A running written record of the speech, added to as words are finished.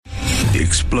The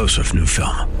explosive new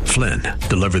film, Flynn,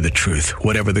 deliver the truth,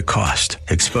 whatever the cost,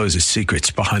 exposes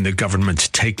secrets behind the government's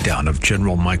takedown of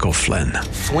General Michael Flynn.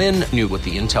 Flynn knew what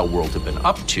the intel world had been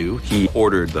up to. He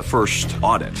ordered the first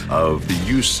audit of the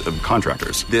use of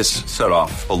contractors. This set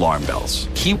off alarm bells.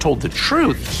 He told the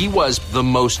truth. He was the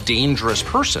most dangerous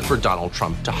person for Donald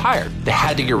Trump to hire. They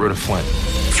had to get rid of Flynn.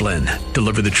 Flynn,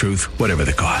 deliver the truth, whatever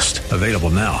the cost. Available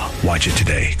now. Watch it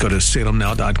today. Go to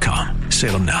salemnow.com.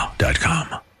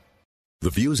 salemnow.com. The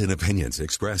views and opinions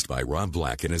expressed by Rob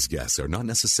Black and his guests are not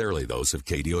necessarily those of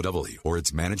KDOW or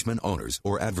its management, owners,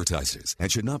 or advertisers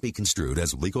and should not be construed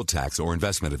as legal, tax, or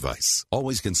investment advice.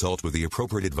 Always consult with the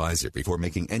appropriate advisor before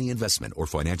making any investment or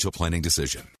financial planning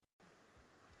decision.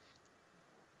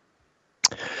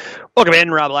 Welcome in,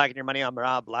 Rob Black and Your Money. I'm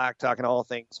Rob Black, talking all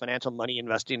things financial, money,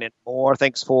 investing, and more.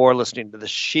 Thanks for listening to the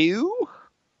show.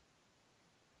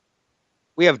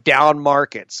 We have down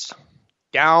markets.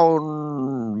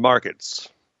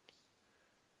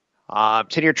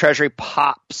 10-year Treasury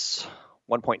pops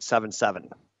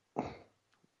 1.77.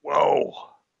 Whoa.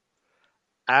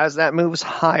 As that moves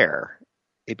higher,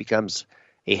 it becomes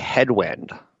a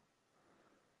headwind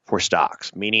for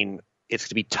stocks, meaning it's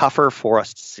going to be tougher for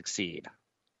us to succeed.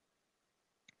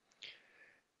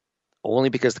 Only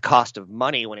because the cost of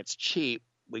money, when it's cheap,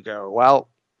 we go, well,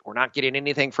 we're not getting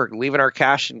anything for leaving our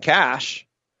cash in cash.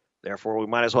 Therefore, we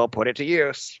might as well put it to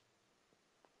use.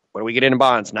 What do we get in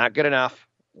bonds? Not good enough.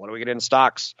 What do we get in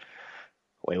stocks?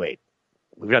 Wait.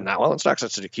 We've done that well in stocks.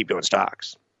 Let's just keep doing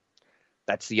stocks.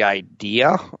 That's the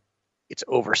idea. It's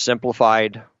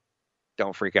oversimplified.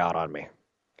 Don't freak out on me.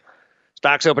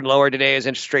 Stocks opened lower today as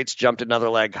interest rates jumped another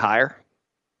leg higher.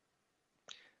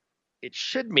 It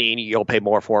should mean you'll pay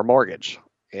more for a mortgage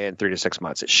in 3 to 6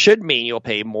 months. It should mean you'll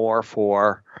pay more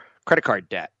for credit card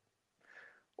debt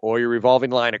or your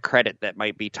revolving line of credit that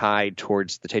might be tied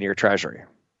towards the 10-year Treasury.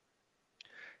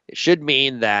 It should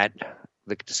mean that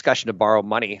the discussion to borrow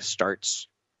money starts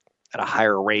at a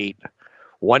higher rate,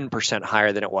 1%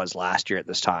 higher than it was last year at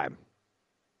this time.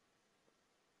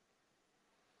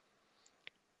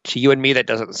 To you and me, that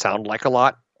doesn't sound like a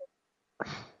lot,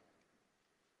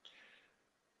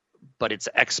 but it's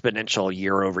exponential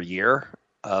year over year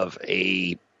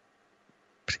it's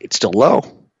still low.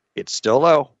 It's still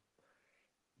low,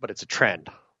 but it's a trend.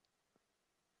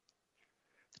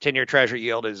 The 10-year Treasury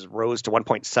yield rose to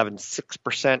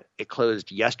 1.76%. It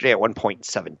closed yesterday at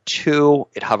 1.72.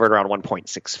 It hovered around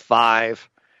 1.65.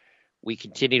 We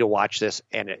continue to watch this,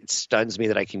 and it stuns me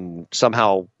that I can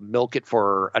somehow milk it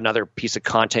for another piece of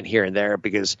content here and there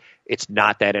because it's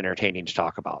not that entertaining to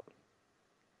talk about.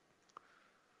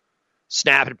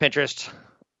 Snap and Pinterest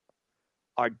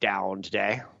are down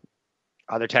today.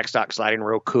 Other tech stocks sliding.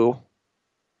 Roku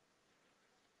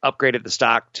upgraded the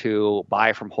stock to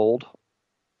buy from hold.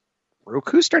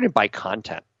 Roku started to buy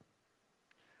content.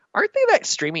 Aren't they that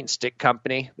streaming stick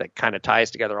company that kind of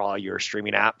ties together all your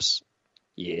streaming apps?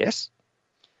 Yes.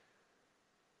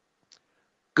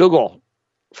 Google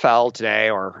fell today,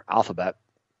 or Alphabet.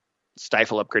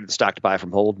 Stifel upgraded the stock to buy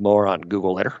from hold. More on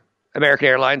Google later. American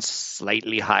Airlines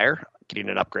slightly higher, getting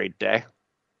an upgrade today.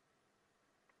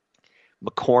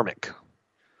 McCormick.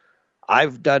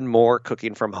 I've done more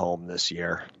cooking from home this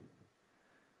year.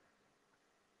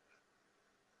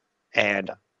 And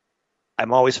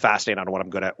I'm always fascinated on what I'm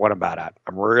good at, what I'm bad at.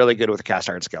 I'm really good with a cast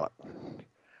iron skillet.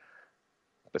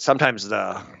 But sometimes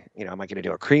am I going to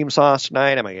do a cream sauce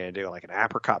tonight? Am I going to do like an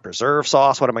apricot preserve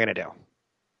sauce? What am I going to do?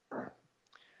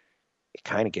 It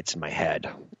kind of gets in my head.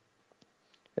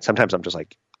 And sometimes I'm just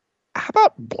like, how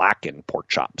about blackened pork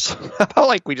chops? How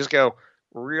about we just go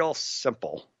real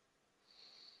simple?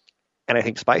 And I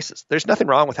think spices. There's nothing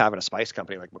wrong with having a spice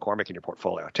company like McCormick in your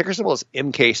portfolio. Ticker symbol is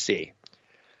MKC.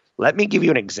 Let me give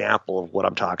you an example of what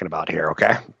I'm talking about here,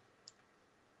 okay?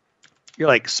 You're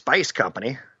like, spice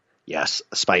company. Yes,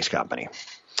 a spice company.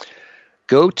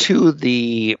 Go to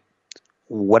the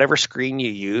whatever screen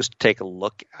you use to take a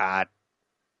look at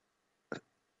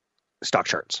stock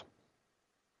charts.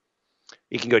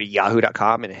 You can go to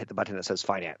yahoo.com and hit the button that says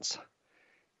finance.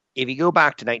 If you go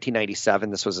back to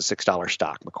 1997, this was a $6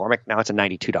 stock. McCormick, now it's a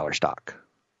 $92 stock.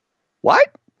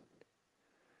 What?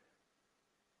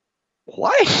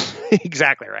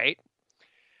 Exactly, right?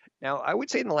 Now, I would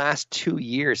say in the last 2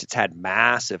 years, it's had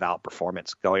massive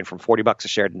outperformance, going from $40 a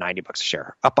share to $90 a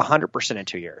share, up 100% in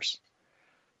 2 years.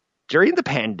 During the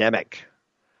pandemic,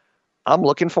 I'm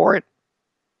looking for it.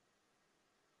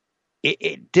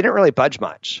 It didn't really budge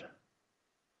much.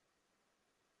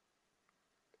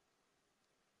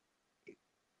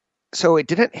 So it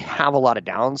didn't have a lot of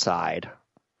downside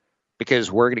because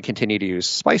we're going to continue to use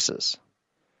spices.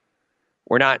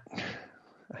 We're not,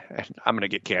 I'm going to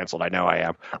get canceled. I know I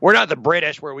am. We're not the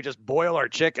British where we just boil our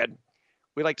chicken.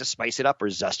 We like to spice it up or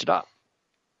zest it up.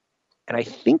 And I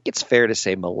think it's fair to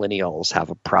say millennials have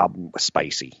a problem with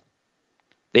spicy.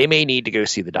 They may need to go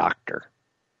see the doctor.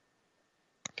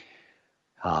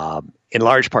 In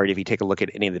large part, if you take a look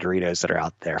at any of the Doritos that are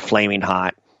out there, Flaming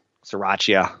Hot,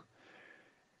 Sriracha,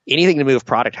 anything to move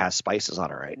product has spices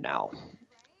on it right now.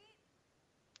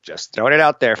 Just throwing it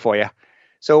out there for you.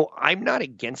 So I'm not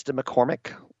against a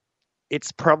McCormick.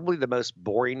 It's probably the most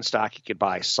boring stock you could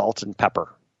buy. Salt and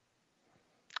pepper,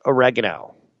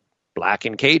 oregano, black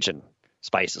and Cajun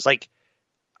spices.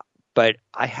 But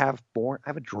I have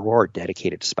a drawer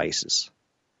dedicated to spices.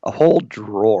 A whole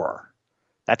drawer.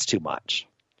 That's too much.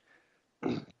 I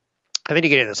think you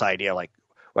get into this idea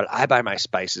I buy my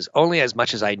spices only as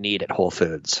much as I need at Whole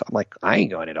Foods. I'm like, I ain't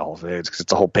going into Whole Foods because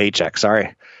it's a whole paycheck.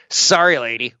 Sorry,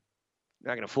 lady. You're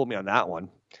not going to fool me on that one.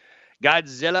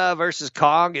 Godzilla vs.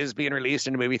 Kong is being released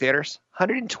into movie theaters.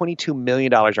 $122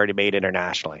 million already made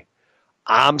internationally.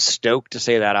 I'm stoked to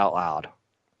say that out loud.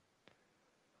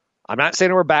 I'm not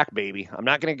saying we're back, baby. I'm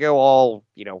not going to go all,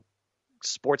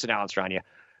 sports announcer on you.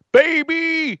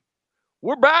 Baby,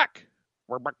 we're back.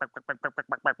 We're back.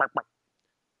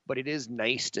 But it is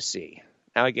nice to see.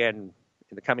 Now, again,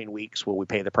 in the coming weeks, will we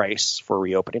pay the price for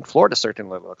reopening? Florida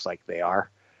certainly looks like they are.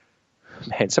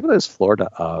 Man, some of those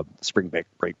Florida spring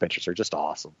break pictures are just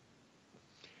awesome.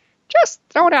 Just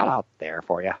throwing it out there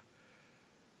for you.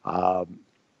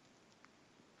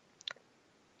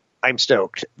 I'm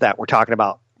stoked that we're talking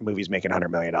about movies making $100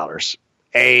 million.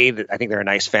 I think they're a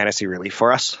nice fantasy relief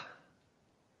for us.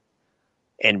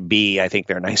 And B, I think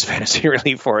they're a nice fantasy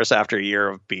relief for us after a year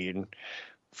of being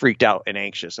freaked out and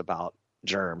anxious about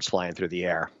germs flying through the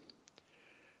air.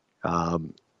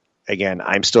 Again,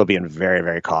 I'm still being very,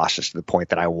 very cautious to the point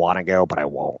that I want to go, but I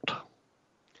won't.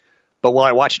 But will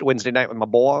I watch it Wednesday night with my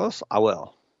boys? I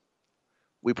will.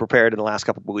 We prepared in the last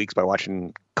couple of weeks by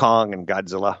watching Kong and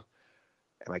Godzilla.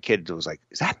 And my kid was like,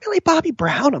 is that Millie Bobby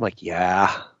Brown? I'm like,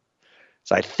 yeah.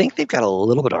 So I think they've got a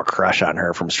little bit of a crush on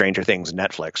her from Stranger Things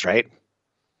Netflix, right?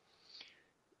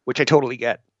 Which I totally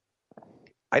get.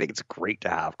 I think it's great to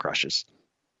have crushes.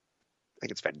 I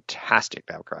think it's fantastic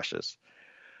to have crushes.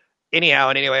 Anyhow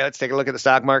and anyway, let's take a look at the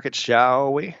stock market,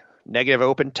 shall we? Negative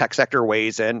open. Tech sector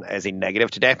weighs in as a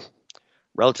negative today.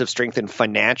 Relative strength in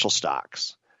financial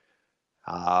stocks.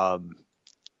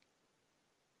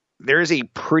 There is a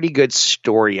pretty good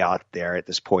story out there at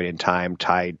this point in time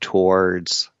tied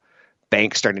towards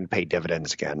banks starting to pay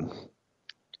dividends again.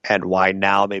 And why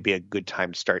now may be a good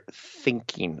time to start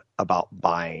thinking about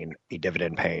buying a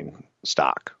dividend-paying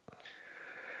stock.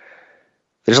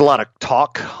 There's a lot of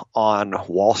talk on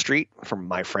Wall Street from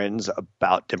my friends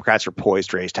about Democrats are poised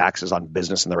to raise taxes on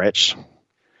business and the rich.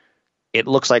 It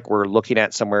looks like we're looking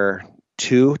at somewhere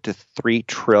 $2 to $3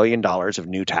 trillion of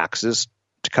new taxes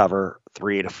to cover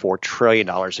 $3 to $4 trillion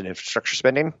in infrastructure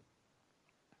spending.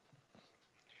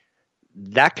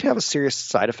 That can have a serious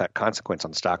side effect consequence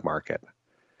on the stock market.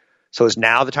 So is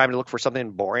now the time to look for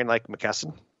something boring like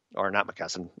McKesson? Or not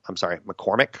McKesson, I'm sorry,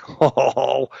 McCormick.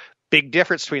 Oh, big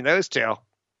difference between those two.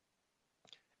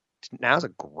 Now's a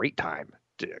great time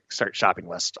to start shopping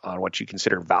lists on what you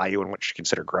consider value and what you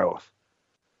consider growth.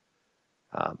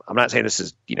 I'm not saying this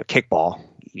is, kickball.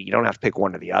 You don't have to pick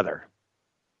one or the other.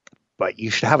 But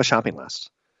you should have a shopping list.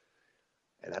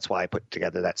 And that's why I put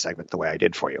together that segment the way I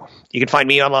did for you. You can find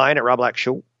me online at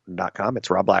robblackshow.com. It's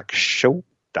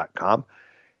robblackshow.com.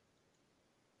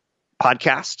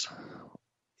 Podcast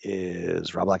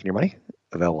is Rob Black and Your Money,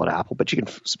 available at Apple, but you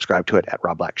can subscribe to it at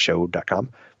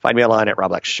robblackshow.com. Find me online at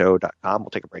robblackshow.com.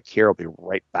 We'll take a break here. I'll be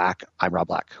right back. I'm Rob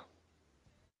Black.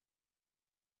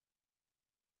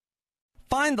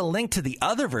 Find the link to the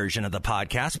other version of the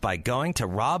podcast by going to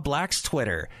Rob Black's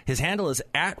Twitter. His handle is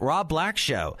at Rob Black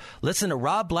Show. Listen to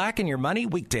Rob Black and Your Money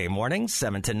weekday mornings,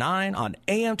 7 to 9 on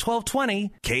AM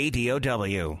 1220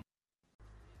 KDOW.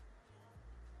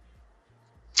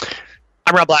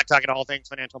 I'm Rob Black, talking all things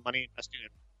financial, money, investing,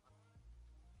 and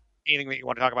anything that you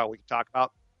want to talk about, we can talk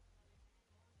about.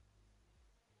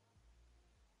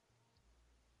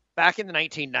 Back in the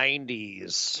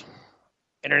 1990s,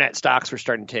 internet stocks were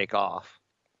starting to take off,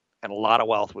 and a lot of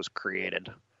wealth was created.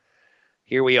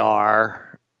 Here we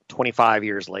are, 25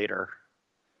 years later,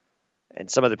 and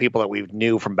some of the people that we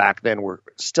knew from back then were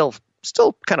still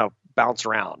kind of bounce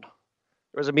around.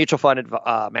 There was a mutual fund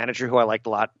manager who I liked a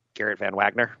lot, Garrett Van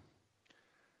Wagner.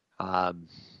 I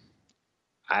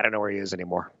don't know where he is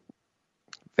anymore.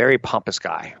 Very pompous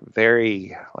guy.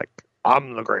 Very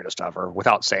I'm the greatest ever,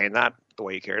 without saying that, the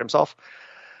way he carried himself.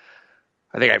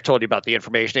 I think I've told you about the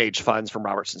information age funds from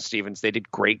Robertson Stevens. They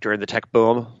did great during the tech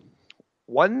boom.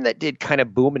 One that did kind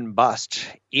of boom and bust,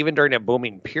 even during a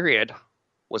booming period,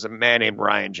 was a man named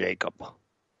Ryan Jacob.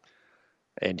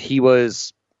 And he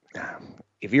was,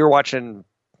 if you were watching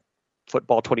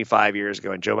football 25 years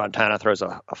ago and Joe Montana throws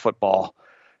a football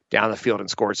down the field and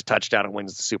scores a touchdown and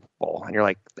wins the Super Bowl, and you're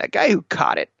like, that guy who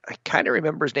caught it, I kind of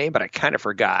remember his name, but I kind of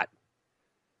forgot.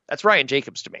 That's Ryan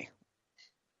Jacobs to me.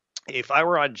 If I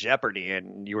were on Jeopardy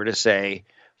and you were to say,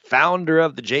 founder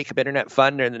of the Jacob Internet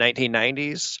Fund in the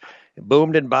 1990s,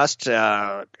 boomed and bust,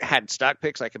 had stock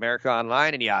picks like America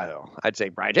Online and Yahoo, I'd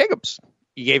say Ryan Jacobs.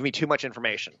 You gave me too much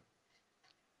information.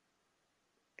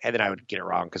 And then I would get it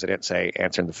wrong because I didn't say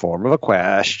answer in the form of a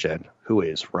question. Who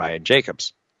is Ryan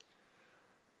Jacobs?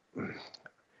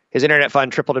 His internet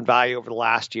fund tripled in value over the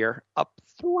last year, up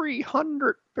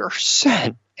 300%.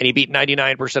 And he beat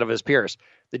 99% of his peers.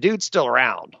 The dude's still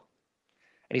around.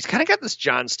 And he's kind of got this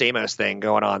John Stamos thing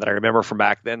going on that I remember from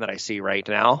back then that I see right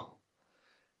now.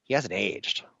 He hasn't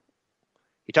aged.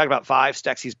 He talked about 5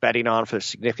 stocks he's betting on for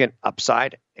significant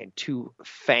upside and 2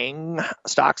 FANG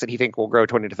stocks that he thinks will grow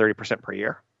 20 to 30% per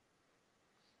year.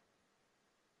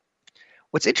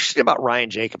 What's interesting about Ryan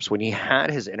Jacobs, when he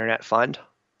had his internet fund,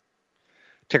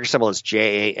 ticker symbol is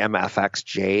JAMFX,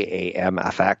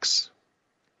 JAMFX.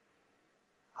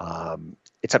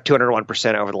 It's up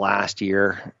 201% over the last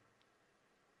year.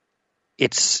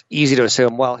 It's easy to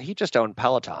assume, well, he just owned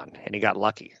Peloton and he got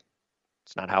lucky.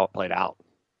 It's not how it played out.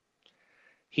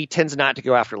 He tends not to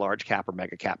go after large cap or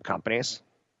mega cap companies.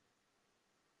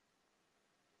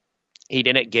 He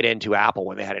didn't get into Apple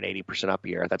when they had an 80% up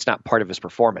year. That's not part of his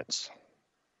performance.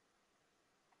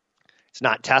 It's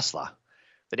not Tesla.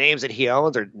 The names that he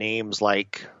owns are names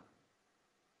like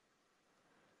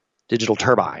Digital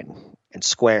Turbine and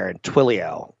Square and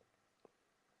Twilio,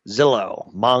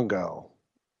 Zillow, Mongo,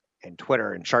 and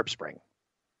Twitter and SharpSpring.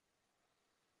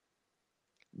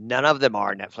 None of them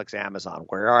are Netflix, Amazon.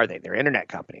 Where are they? They're internet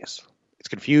companies. It's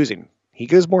confusing. He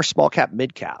goes more small cap,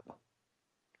 mid cap.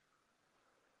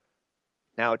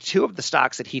 Now, 2 of the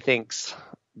stocks that he thinks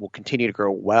will continue to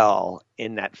grow well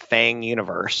in that FANG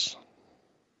universe,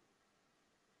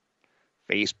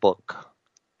 Facebook,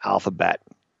 Alphabet,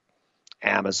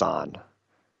 Amazon,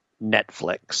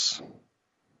 Netflix,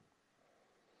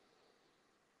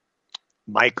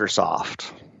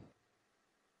 Microsoft.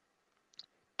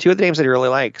 2 of the names that he really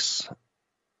likes,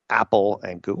 Apple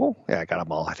and Google. Yeah, I got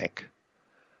them all, I think.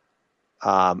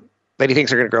 That he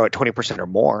thinks are going to grow at 20% or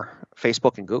more,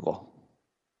 Facebook and Google.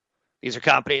 These are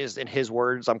companies, in his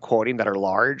words, I'm quoting, that are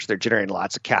large. They're generating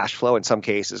lots of cash flow. In some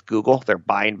cases, Google, they're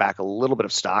buying back a little bit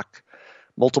of stock.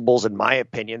 Multiples, in my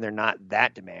opinion, they're not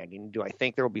that demanding. Do I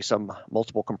think there will be some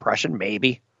multiple compression?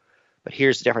 Maybe. But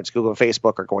here's the difference. Google and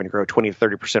Facebook are going to grow 20 to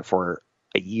 30% for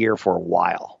a year for a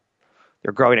while.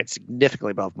 They're growing at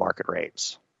significantly above market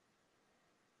rates.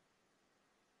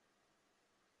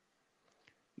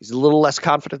 He's a little less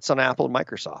confidence on Apple and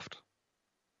Microsoft.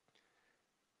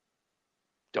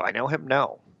 Do I know him?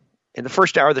 No. In the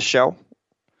first hour of the show,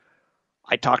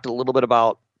 I talked a little bit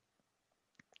about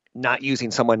not using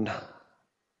someone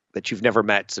that you've never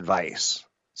met's advice.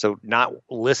 So not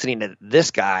listening to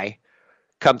this guy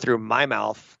come through my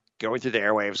mouth, going through the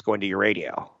airwaves, going to your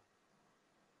radio.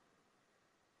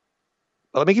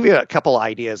 Well, let me give you a couple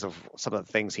ideas of some of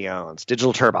the things he owns.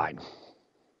 Digital Turbine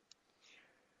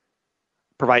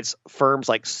provides firms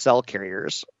like cell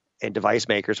carriers and device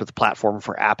makers with a platform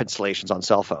for app installations on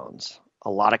cell phones. A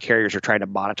lot of carriers are trying to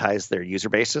monetize their user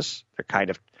bases. They're kind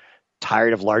of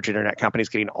tired of large internet companies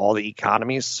getting all the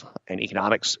economies and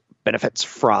economics benefits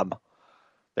from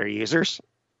their users.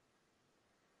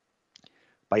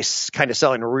 By kind of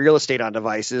selling real estate on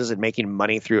devices and making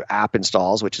money through app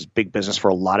installs, which is big business for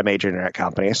a lot of major internet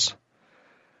companies,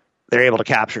 they're able to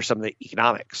capture some of the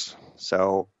economics.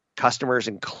 So customers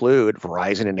include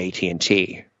Verizon and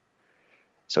AT&T.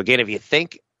 So again, if you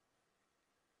think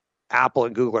Apple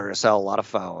and Google are going to sell a lot of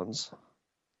phones,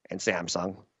 and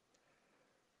Samsung,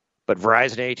 but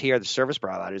Verizon and AT&T are the service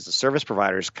providers. The service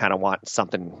providers kind of want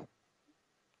something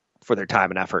for their time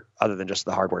and effort other than just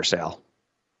the hardware sale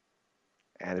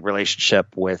and the relationship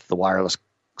with the wireless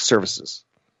services.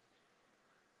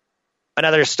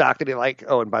 Another stock that he like,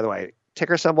 oh, and by the way,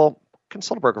 ticker symbol,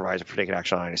 consult a broker advisor for taking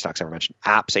action on any stocks I ever mentioned.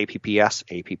 APPS,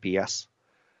 APPS.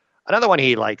 Another one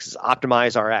he likes is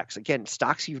Optimize RX. Again,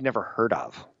 stocks you've never heard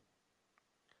of.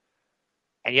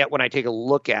 And yet when I take a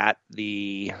look at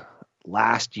the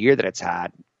last year that it's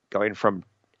had, going from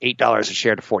 $8 a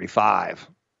share to $45,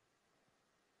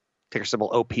 ticker symbol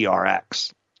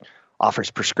OPRX,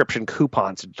 offers prescription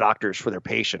coupons to doctors for their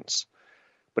patients,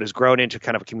 but has grown into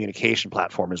kind of a communication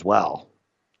platform as well.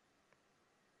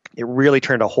 It really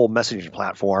turned a whole messaging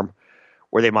platform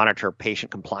where they monitor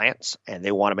patient compliance and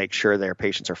they want to make sure their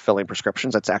patients are filling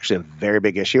prescriptions. That's actually a very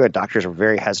big issue, and doctors are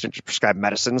very hesitant to prescribe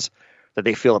medicines that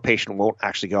they feel a patient won't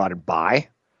actually go out and buy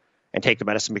and take the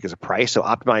medicine because of price. So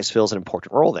Optimize fills an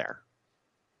important role there.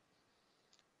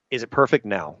 Is it perfect?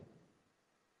 No.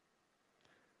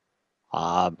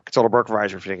 Consult a broker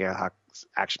advisor for taking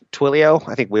action. Twilio,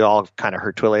 I think we all kind of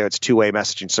heard Twilio. It's a two-way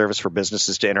messaging service for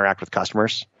businesses to interact with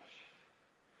customers.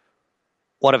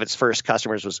 One of its first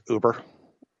customers was Uber.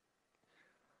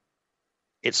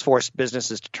 It's forced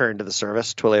businesses to turn to the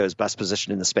service. Twilio is best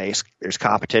positioned in the space. There's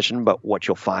competition, but what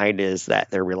you'll find is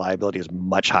that their reliability is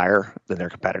much higher than their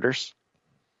competitors.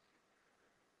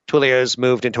 Twilio's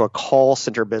moved into a call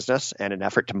center business, and an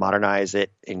effort to modernize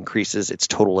it increases its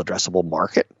total addressable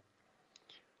market.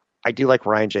 I do like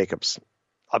Ryan Jacobs.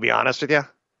 I'll be honest with you.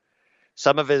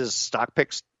 Some of his stock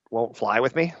picks won't fly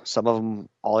with me. Some of them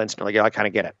I'll instantly go, I kind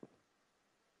of get it.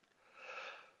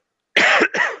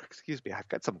 Excuse me. I've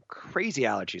got some crazy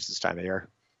allergies this time of year.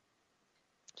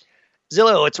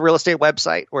 Zillow, it's a real estate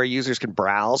website where users can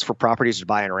browse for properties to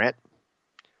buy and rent.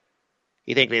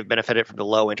 You think they've benefited from the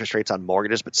low interest rates on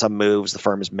mortgages, but some moves the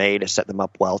firm has made has set them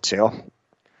up well too.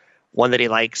 One that he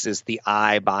likes is the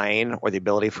iBuying, or the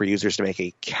ability for users to make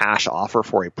a cash offer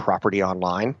for a property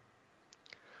online.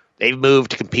 They've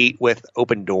moved to compete with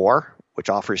Opendoor, which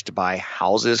offers to buy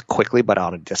houses quickly but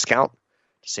on a discount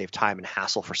to save time and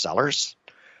hassle for sellers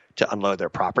to unload their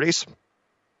properties.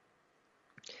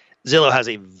 Zillow has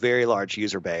a very large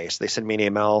user base. They send me an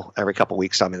email every couple of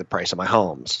weeks telling me the price of my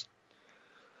homes.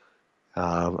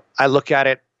 I look at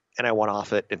it and I one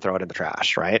off it and throw it in the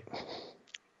trash, right?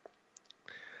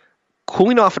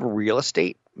 Cooling off in real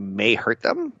estate may hurt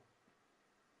them,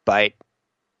 but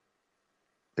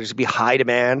there's going to be high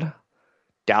demand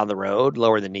down the road,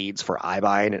 lower the needs for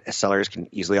iBuying, and sellers can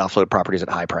easily offload properties at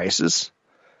high prices.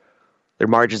 Their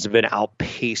margins have been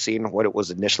outpacing what it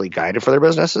was initially guided for their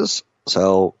businesses,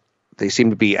 so they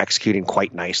seem to be executing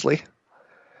quite nicely.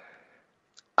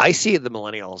 I see the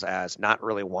millennials as not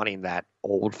really wanting that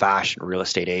old-fashioned real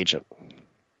estate agent.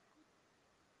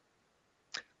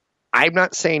 I'm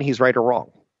not saying he's right or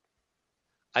wrong.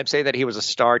 I'm saying that he was a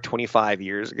star 25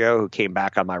 years ago who came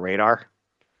back on my radar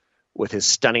with his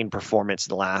stunning performance in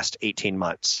the last 18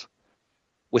 months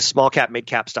with small cap, mid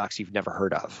cap stocks you've never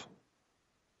heard of.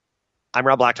 I'm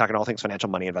Rob Black, talking all things financial,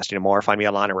 money, investing, and more. Find me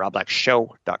online at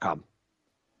robblackshow.com.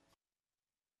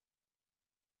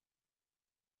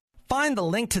 Find the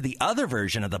link to the other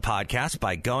version of the podcast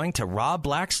by going to Rob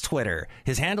Black's Twitter.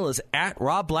 His handle is at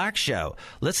Rob Black Show.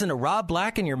 Listen to Rob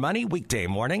Black and Your Money weekday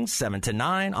mornings, 7 to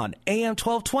 9 on AM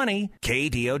 1220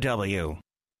 KDOW.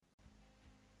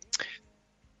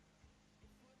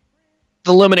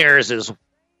 The Lumineers is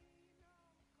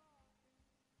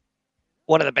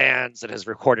one of the bands that has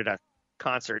recorded a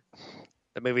concert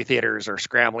the movie theaters are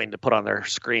scrambling to put on their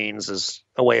screens as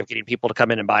a way of getting people to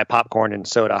come in and buy popcorn and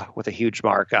soda with a huge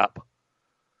markup.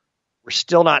 We're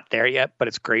still not there yet, but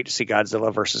it's great to see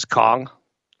Godzilla vs. Kong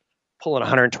pulling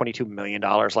 $122 million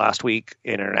last week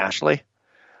internationally.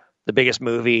 The biggest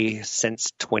movie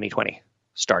since 2020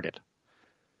 started.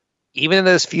 Even in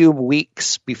those few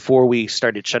weeks before we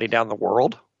started shutting down the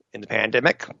world in the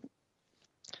pandemic,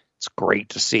 it's great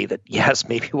to see that, yes,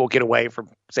 maybe we'll get away from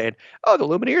saying, oh, the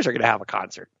Lumineers are going to have a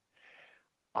concert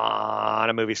on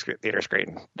a movie theater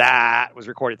screen. That was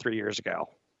recorded 3 years ago.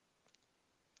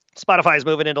 Spotify is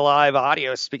moving into live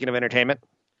audio. Speaking of entertainment,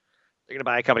 they're going to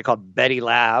buy a company called Betty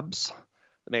Labs,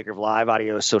 the maker of live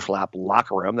audio social app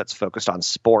Locker Room that's focused on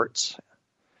sports.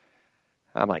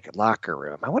 I'm like, Locker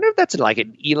Room. I wonder if that's like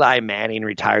an Eli Manning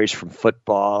retires from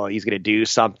football. He's going to do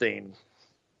something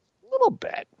a little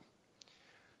bit.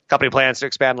 Company plans to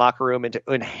expand Locker Room into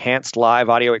enhanced live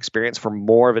audio experience for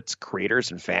more of its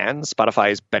creators and fans.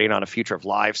 Spotify is betting on a future of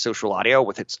live social audio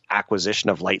with its acquisition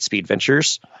of Lightspeed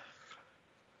Ventures.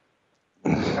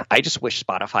 I just wish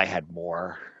Spotify had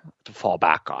more to fall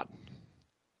back on.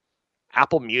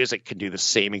 Apple Music can do the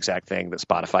same exact thing that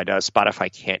Spotify does.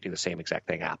 Spotify can't do the same exact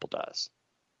thing Apple does.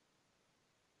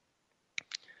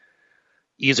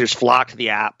 Users flock to the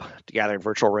app to gather in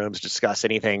virtual rooms to discuss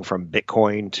anything from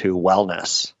Bitcoin to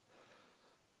wellness.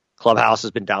 Clubhouse has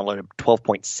been downloaded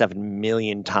 12.7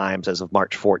 million times as of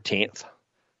March 14th.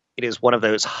 It is one of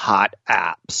those hot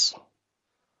apps.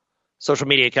 Social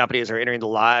media companies are entering the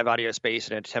live audio space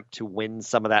in an attempt to win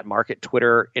some of that market.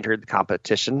 Twitter entered the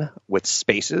competition with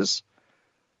Spaces.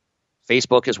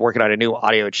 Facebook is working on a new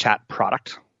audio chat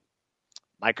product.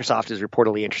 Microsoft is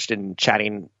reportedly interested in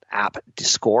chatting app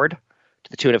Discord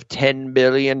to the tune of $10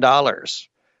 billion. I'm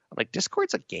like,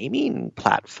 Discord's a gaming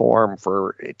platform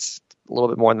it's a little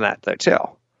bit more than that, though, too.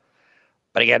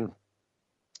 But again,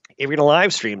 if you're going to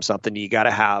live stream something, you got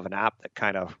to have an app that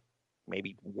kind of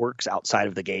maybe works outside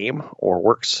of the game or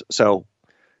works. So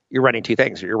you're running two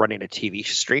things. You're running a TV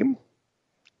stream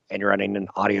and you're running an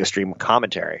audio stream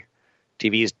commentary.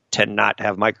 TVs tend not to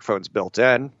have microphones built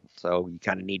in, so you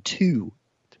kind of need two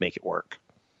to make it work.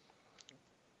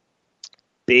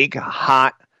 Big,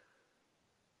 hot,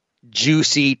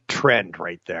 juicy trend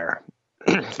right there.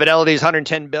 Fidelity's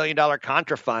 $110 billion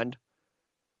Contra fund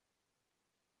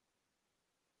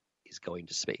is going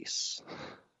to space.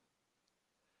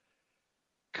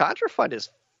 Contra fund is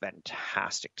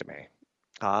fantastic to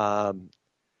me.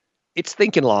 It's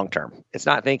thinking long term. It's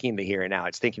not thinking the here and now.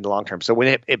 It's thinking the long term. So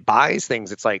when it buys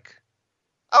things, it's like,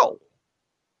 oh,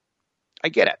 I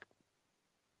get it.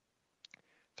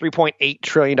 $3.8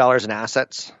 trillion in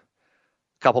assets.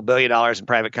 A couple $1 billion in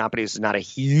private companies is not a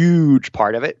huge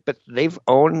part of it, but they've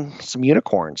owned some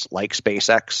unicorns like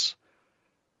SpaceX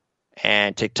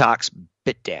and TikTok's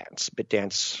BitDance.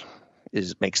 BitDance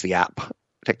makes the app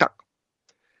TikTok,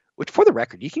 which, for the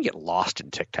record, you can get lost in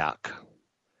TikTok.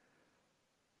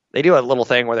 They do a little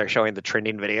thing where they're showing the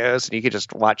trending videos, and you can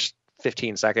just watch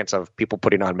 15 seconds of people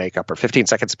putting on makeup, or 15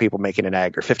 seconds of people making an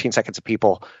egg, or 15 seconds of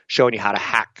people showing you how to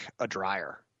hack a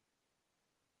dryer.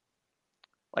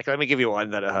 Like, let me give you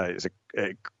one that is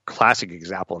a classic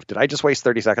example of, did I just waste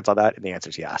 30 seconds on that? And the answer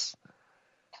is yes.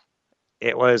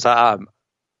 It was,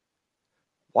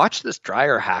 watch this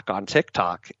dryer hack on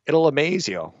TikTok. It'll amaze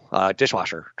you.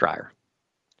 Dishwasher dryer.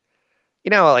 You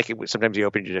know, like sometimes you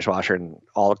open your dishwasher and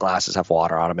all the glasses have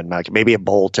water on them, and like maybe a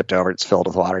bowl tipped over, it's filled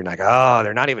with water, and like, oh,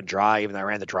 they're not even dry, even though I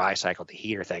ran the dry cycle, the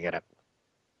heater thing in it.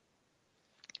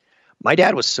 My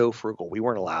dad was so frugal, we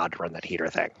weren't allowed to run that heater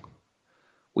thing.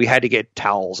 We had to get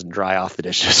towels and dry off the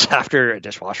dishes after a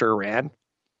dishwasher ran.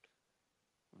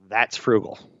 That's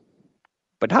frugal,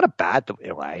 but not a bad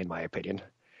way, in my opinion.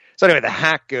 So anyway, the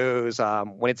hack goes,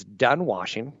 when it's done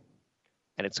washing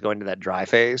and it's going to that dry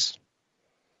phase,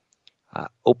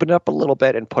 open it up a little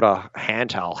bit and put a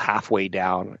hand towel halfway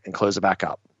down and close it back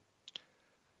up.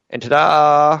 And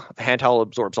ta-da! The hand towel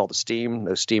absorbs all the steam.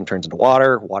 The steam turns into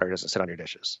water. Water doesn't sit on your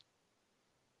dishes.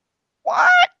 What?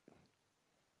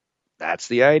 That's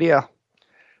the idea.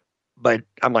 But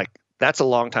I'm like, that's a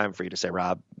long time for you to say,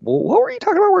 Rob. Well, what were you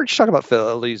talking about? We're just talking about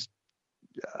Philly's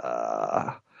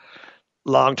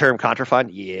long-term Contra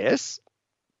fund. Yes.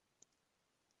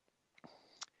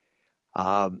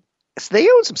 So they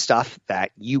own some stuff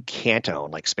that you can't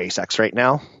own, like SpaceX right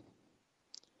now.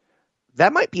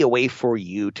 That might be a way for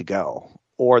you to go.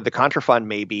 Or the Contra fund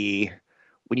may be,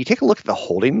 when you take a look at the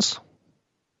holdings,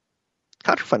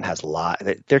 Contra fund has a lot.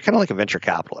 They're kind of like a venture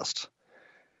capitalist.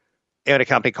 They own a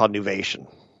company called Nuvation,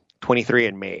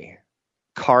 23andMe,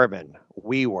 Carbon,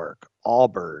 WeWork,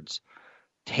 Allbirds,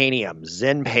 Tanium,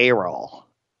 Zen Payroll,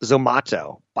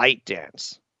 Zomato,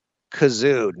 ByteDance,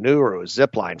 Kazoo, Nuru,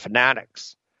 Zipline,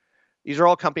 Fanatics. These are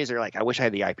all companies that are like, I wish I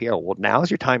had the IPO. Well, now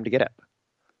is your time to get it.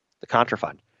 The Contra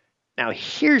fund. Now,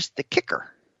 here's the kicker.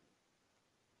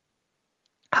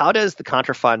 How does the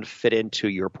Contra fund fit into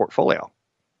your portfolio?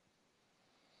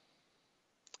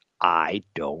 I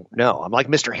don't know. I'm like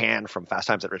Mr. Hand from Fast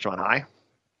Times at Ridgemont High.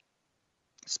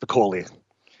 Spicoli.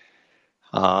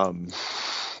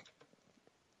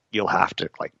 You'll have to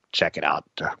check it out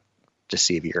to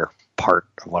see if you're part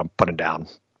of what I'm putting down.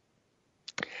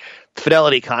 The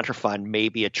Fidelity Contra fund may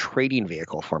be a trading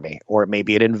vehicle for me, or it may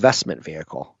be an investment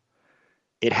vehicle.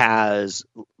 It has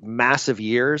massive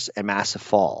years and massive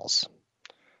falls.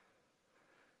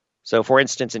 So, for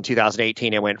instance, in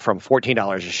 2018, it went from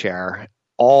 $14 a share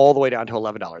all the way down to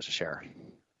 $11 a share.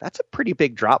 That's a pretty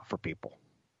big drop for people.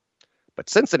 But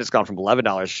since then, it's gone from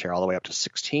 $11 a share all the way up to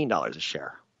 $16 a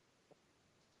share.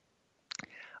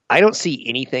 I don't see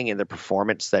anything in the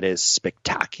performance that is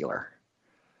spectacular,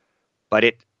 but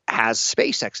it has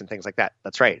SpaceX and things like that.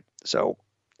 That's right. So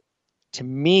to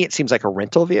me, it seems like a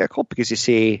rental vehicle because you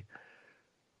see,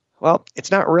 well,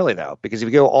 it's not really though, because if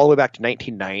you go all the way back to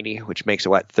 1990, which makes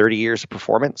it 30 years of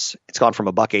performance, it's gone from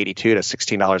 $1.82 to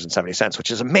 $16.70,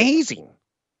 which is amazing.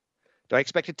 Do I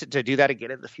expect it to do that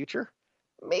again in the future?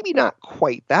 Maybe not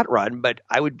quite that run, but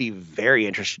I would be very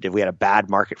interested if we had a bad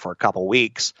market for a couple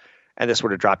weeks and this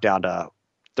were to drop down to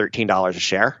 $13 a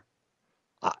share.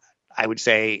 I would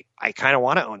say I kind of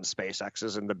want to own the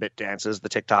SpaceXs and the BitDances, the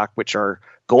TikTok, which are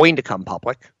going to come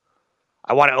public.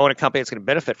 I want to own a company that's going to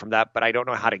benefit from that, but I don't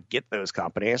know how to get those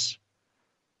companies.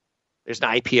 There's an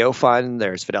IPO fund.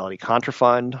 There's Fidelity Contra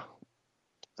fund.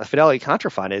 The Fidelity Contra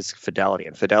fund is Fidelity,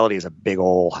 and Fidelity is a big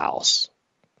old house.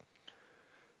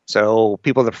 So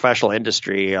people in the professional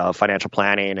industry of financial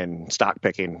planning and stock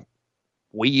picking,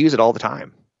 we use it all the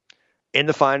time. In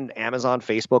the fund, Amazon,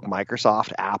 Facebook,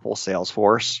 Microsoft, Apple,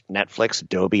 Salesforce, Netflix,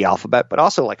 Adobe, Alphabet, but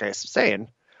also, like I was saying,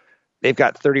 they've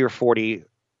got 30 or 40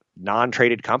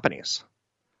 non-traded companies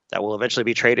that will eventually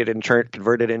be traded and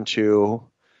converted into,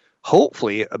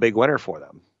 hopefully, a big winner for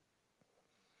them.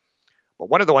 But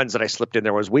one of the ones that I slipped in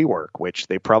there was WeWork, which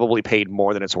they probably paid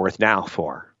more than it's worth now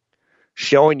for,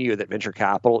 showing you that venture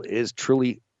capital is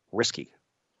truly risky.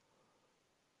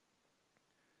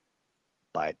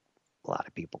 But a lot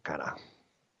of people kind of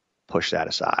push that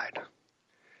aside.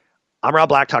 I'm Rob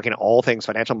Black, talking all things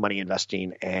financial, money,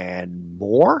 investing, and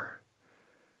more.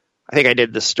 I think I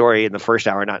did this story in the first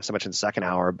hour, not so much in the second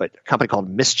hour, but a company called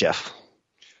Mischief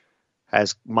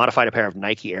has modified a pair of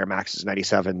Nike Air Maxes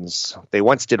 97s. They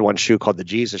once did one shoe called the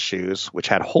Jesus shoes, which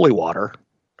had holy water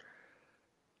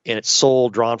in its sole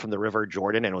drawn from the River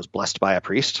Jordan and was blessed by a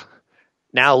priest.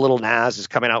 Now Lil Nas is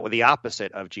coming out with the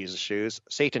opposite of Jesus shoes,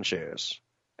 Satan shoes.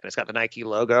 And it's got the Nike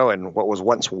logo, and what was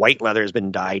once white leather has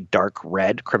been dyed dark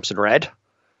red, crimson red.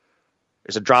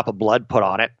 There's a drop of blood put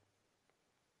on it.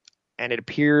 And it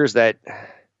appears that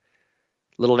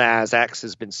Lil Nas X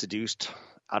has been seduced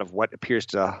out of what appears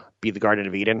to be the Garden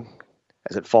of Eden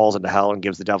as it falls into hell and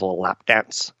gives the devil a lap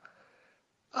dance.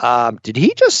 Did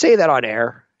he just say that on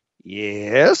air?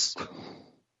 Yes.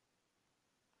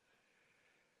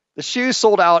 The shoes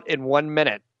sold out in 1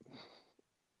 minute.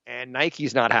 And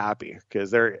Nike's not happy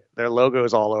because their logo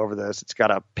is all over this. It's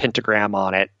got a pentagram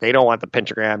on it. They don't want the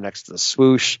pentagram next to the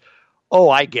swoosh. Oh,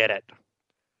 I get it.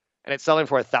 And it's selling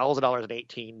for $1,000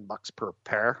 $18 per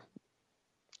pair.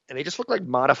 And they just look like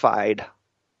modified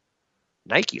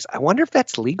Nikes. I wonder if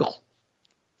that's legal.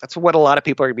 That's what a lot of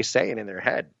people are going to be saying in their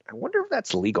head. I wonder if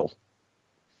that's legal.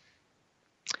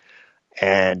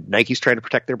 And Nike's trying to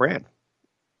protect their brand.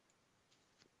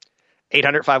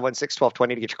 800-516-1220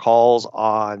 to get your calls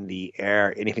on the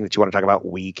air. Anything that you want to talk about,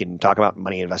 we can talk about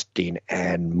money, investing,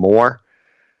 and more.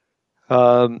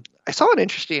 I saw an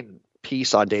interesting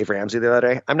piece on Dave Ramsey the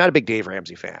other day. I'm not a big Dave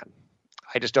Ramsey fan.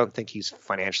 I just don't think he's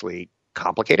financially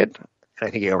complicated, and I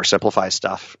think he oversimplifies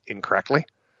stuff incorrectly.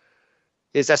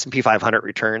 His S&P 500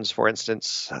 returns, for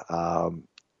instance,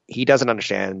 he doesn't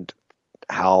understand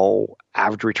how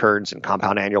average returns and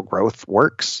compound annual growth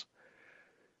works.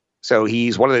 So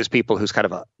he's one of those people who's kind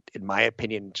of in my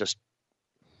opinion, just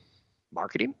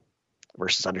marketing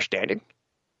versus understanding.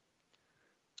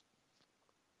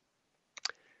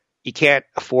 You can't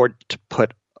afford to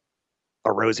put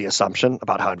a rosy assumption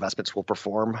about how investments will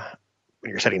perform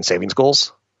when you're setting savings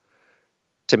goals.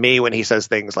 To me, when he says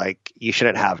things like, you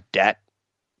shouldn't have debt,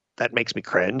 that makes me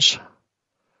cringe.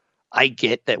 I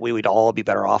get that we would all be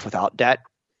better off without debt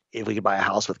if we could buy a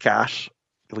house with cash,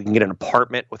 if we can get an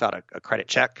apartment without a credit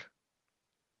check.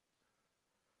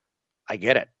 I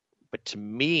get it. But to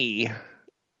me,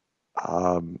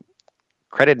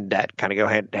 credit and debt kind of go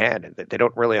hand in hand. They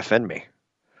don't really offend me.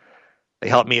 They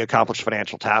help me accomplish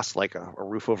financial tasks like a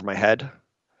roof over my head.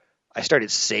 I started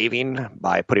saving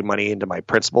by putting money into my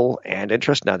principal and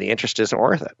interest. Now the interest isn't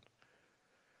worth it.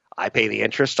 I pay the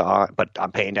interest on, but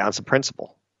I'm paying down some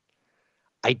principal.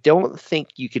 I don't think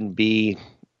you can be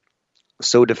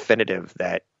so definitive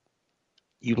that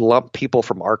you lump people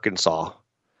from Arkansas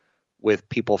with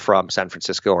people from San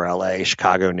Francisco or LA,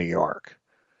 Chicago, New York,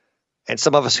 and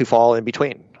some of us who fall in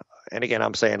between. And again,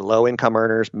 I'm saying low income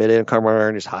earners, mid income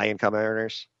earners, high income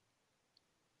earners.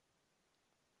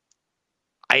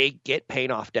 I get paying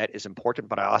off debt is important,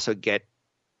 but I also get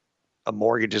a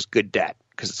mortgage is good debt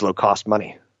because it's low cost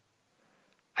money.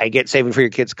 I get saving for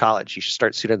your kids' college. You should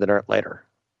start sooner than later.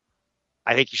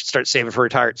 I think you should start saving for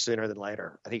retirement sooner than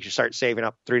later. I think you should start saving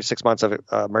up 3 to 6 months of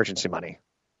emergency money.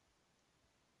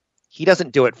 He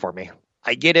doesn't do it for me.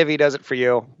 I get if he does it for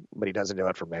you, but he doesn't do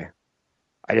it for me.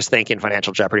 I just think in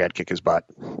financial jeopardy, I'd kick his butt.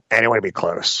 And it would be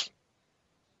close.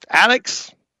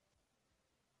 Alex,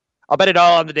 I'll bet it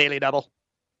all on the Daily Double.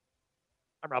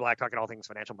 I'm Rob Black, talking all things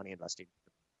financial, money, investing.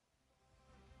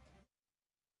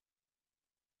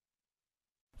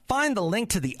 Find the link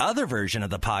to the other version of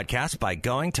the podcast by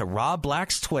going to Rob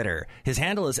Black's Twitter. His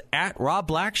handle is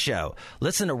 @RobBlackShow.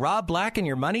 Listen to Rob Black and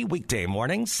Your Money weekday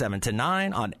mornings, 7 to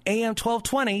 9 on AM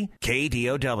 1220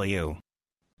 KDOW.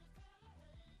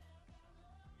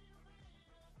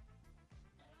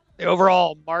 The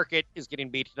overall market is getting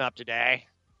beaten up today.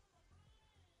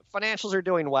 The financials are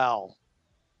doing well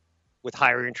with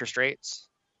higher interest rates.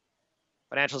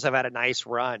 Financials have had a nice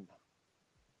run.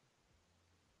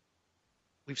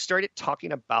 We've started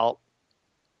talking about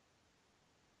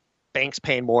banks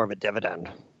paying more of a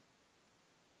dividend,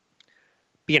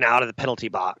 being out of the penalty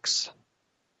box,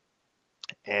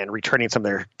 and returning some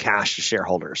of their cash to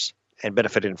shareholders and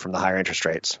benefiting from the higher interest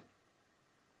rates.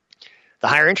 The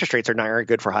higher interest rates are not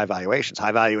good for high valuations.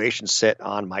 High valuations sit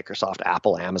on Microsoft,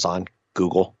 Apple, Amazon,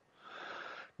 Google,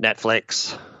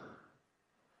 Netflix,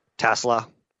 Tesla.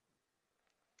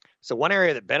 So one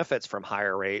area that benefits from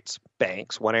higher rates,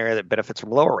 banks. One area that benefits from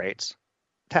lower rates,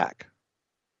 tech.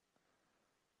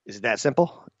 Is it that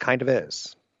simple? Kind of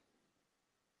is.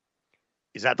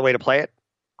 Is that the way to play it?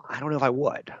 I don't know if I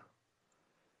would.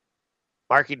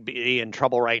 Market would be in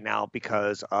trouble right now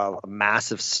because of a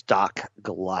massive stock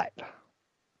glut.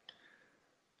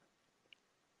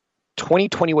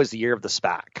 2020 was the year of the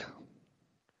SPAC.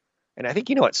 And I think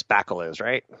you know what spackle is,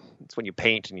 right? It's when you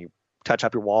paint and you touch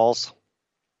up your walls.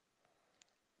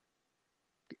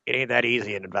 It ain't that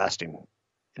easy in investing.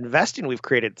 Investing, we've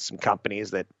created some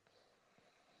companies that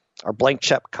are blank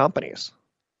check companies.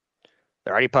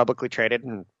 They're already publicly traded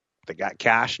and they got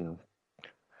cash and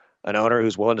an owner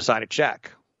who's willing to sign a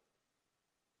check.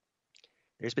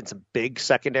 There's been some big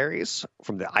secondaries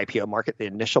from the IPO market. The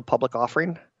initial public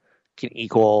offering can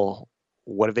equal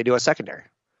what if they do a secondary.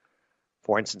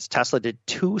 For instance, Tesla did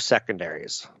 2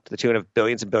 secondaries to the tune of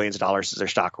billions and billions of dollars as their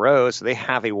stock rose. So they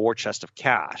have a war chest of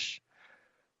cash.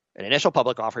 An initial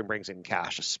public offering brings in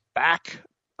cash. A SPAC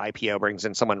IPO brings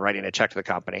in someone writing a check to the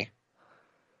company.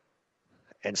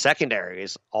 And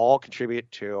secondaries all contribute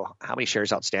to how many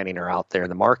shares outstanding are out there in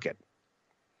the market.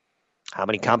 How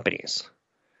many companies?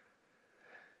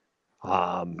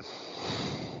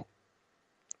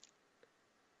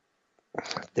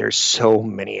 There's so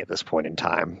many at this point in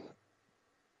time.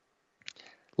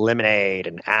 Lemonade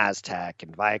and Aztec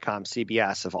and Viacom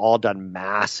CBS have all done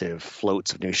massive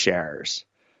floats of new shares.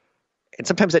 And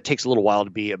sometimes that takes a little while to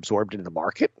be absorbed into the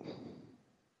market.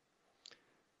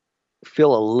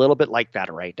 Feel a little bit like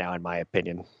that right now, in my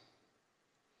opinion.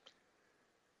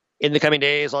 In the coming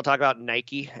days, I'll talk about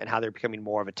Nike and how they're becoming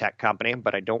more of a tech company,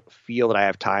 but I don't feel that I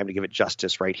have time to give it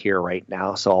justice right here, right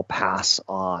now, so I'll pass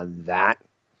on that.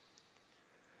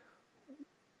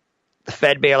 The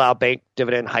Fed bailout bank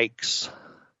dividend hikes,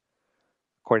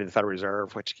 according to the Federal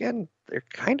Reserve, which again, they're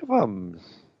kind of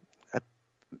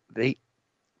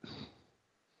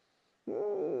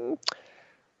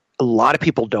a lot of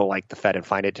people don't like the Fed and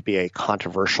find it to be a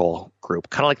controversial group,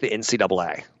 kind of like the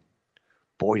NCAA.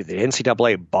 Boy, did the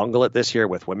NCAA bungle it this year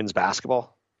with women's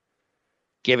basketball,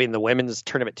 giving the women's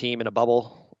tournament team in a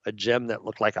bubble a gym that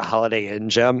looked like a Holiday Inn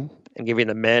gym, and giving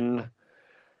the men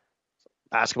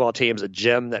basketball teams a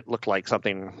gym that looked like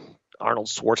something Arnold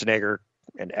Schwarzenegger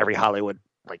and every Hollywood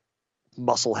like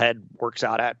musclehead works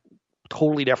out at.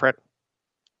 Totally different.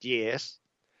 Yes.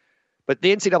 But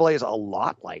the NCAA is a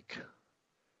lot like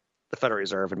the Federal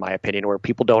Reserve, in my opinion, where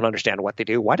people don't understand what they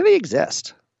do. Why do they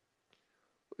exist?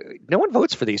 No one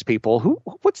votes for these people. Who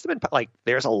puts them in? Like,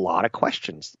 there's a lot of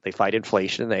questions. They fight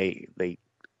inflation. They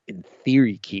in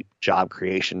theory, keep job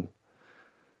creation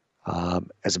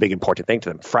as a big important thing to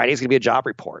them. Friday's going to be a job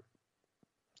report.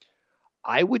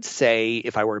 I would say,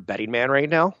 if I were a betting man right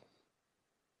now,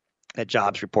 that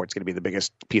jobs report is going to be the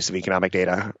biggest piece of economic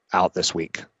data out this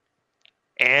week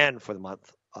and for the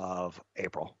month of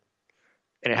April.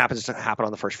 And it happens to happen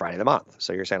on the first Friday of the month.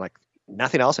 So you're saying like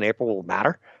nothing else in April will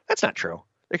matter? That's not true.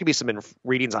 There could be some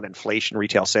readings on inflation,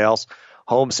 retail sales,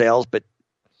 home sales, but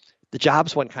the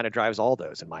jobs one kind of drives all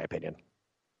those, in my opinion.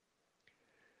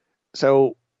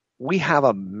 So we have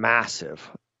a massive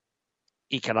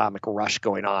economic rush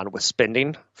going on with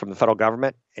spending from the federal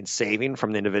government and saving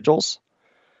from the individuals.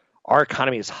 Our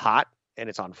economy is hot and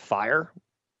it's on fire,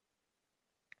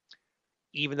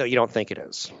 even though you don't think it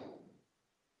is.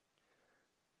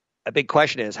 A big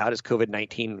question is, how does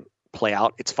COVID-19 play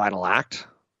out its final act?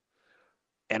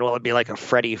 And will it be like a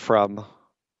Freddy from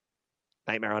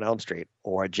Nightmare on Elm Street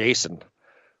or a Jason,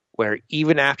 where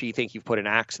even after you think you've put an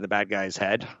axe in the bad guy's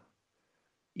head,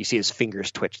 you see his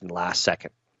fingers twitch in the last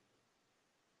second.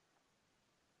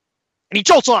 And he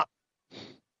jolts up.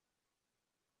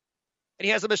 And he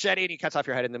has a machete and he cuts off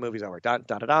your head and the movie's over. Dun,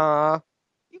 da, da, da.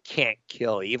 You can't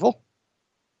kill evil.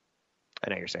 I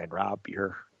know you're saying, Rob,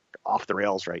 you're off the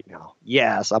rails right now.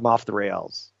 Yes, I'm off the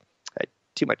rails. I had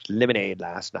too much lemonade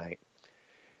last night.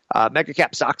 Mega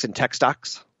cap stocks and tech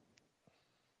stocks.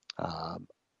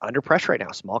 Under pressure right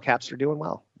now. Small caps are doing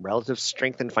well. Relative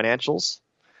strength in financials,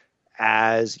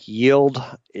 as yield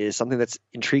is something that's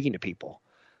intriguing to people.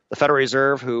 The Federal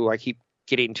Reserve, who I keep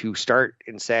getting to start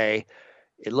and say,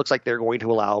 it looks like they're going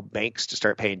to allow banks to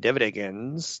start paying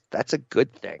dividends. That's a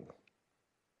good thing.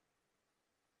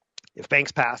 If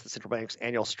banks pass the central bank's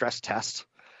annual stress test,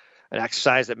 an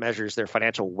exercise that measures their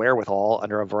financial wherewithal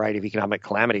under a variety of economic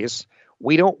calamities,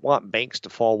 we don't want banks to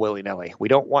fall willy-nilly. We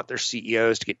don't want their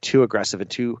CEOs to get too aggressive and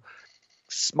too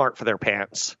smart for their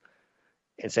pants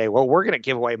and say, well, we're going to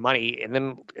give away money, and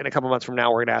then in a couple months from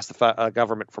now, we're going to ask the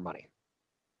government for money.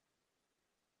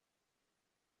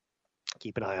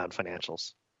 Keep an eye on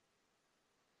financials.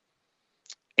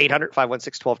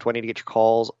 800-516-1220 to get your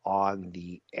calls on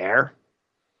the air.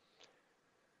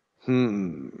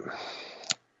 I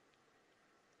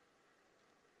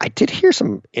did hear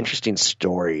some interesting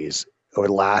stories over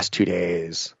the last 2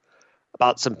 days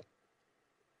about some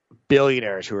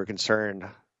billionaires who are concerned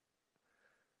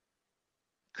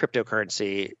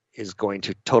cryptocurrency is going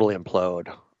to totally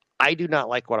implode. I do not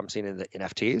like what I'm seeing in the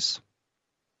NFTs.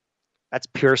 That's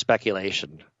pure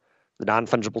speculation. The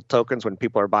non-fungible tokens, when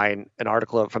people are buying an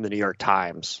article from the New York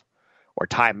Times or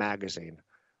Time Magazine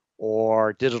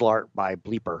or digital art by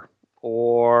Bleeper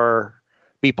or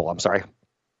Beeple, I'm sorry.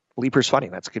 Bleeper's funny.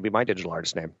 That could be my digital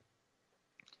artist name.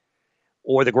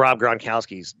 Or the Rob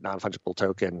Gronkowski's non-fungible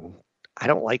token. I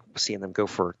don't like seeing them go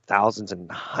for thousands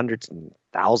and hundreds and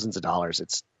thousands of dollars.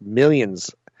 It's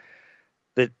millions.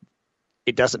 That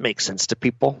it doesn't make sense to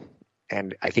people.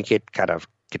 And I think it kind of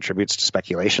contributes to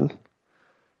speculation.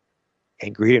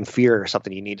 And greed and fear are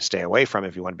something you need to stay away from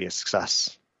if you want to be a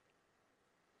success.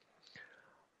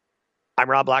 I'm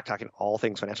Rob Black, talking all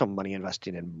things financial, money,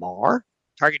 investing, and more.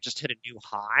 Target just hit a new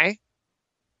high.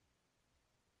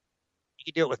 You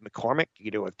can do it with McCormick. You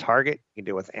can do it with Target. You can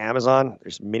do it with Amazon.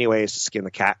 There's many ways to skin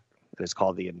the cat. That is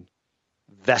called the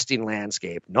investing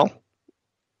landscape. No.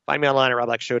 Find me online at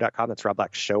robblackshow.com. That's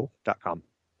robblackshow.com.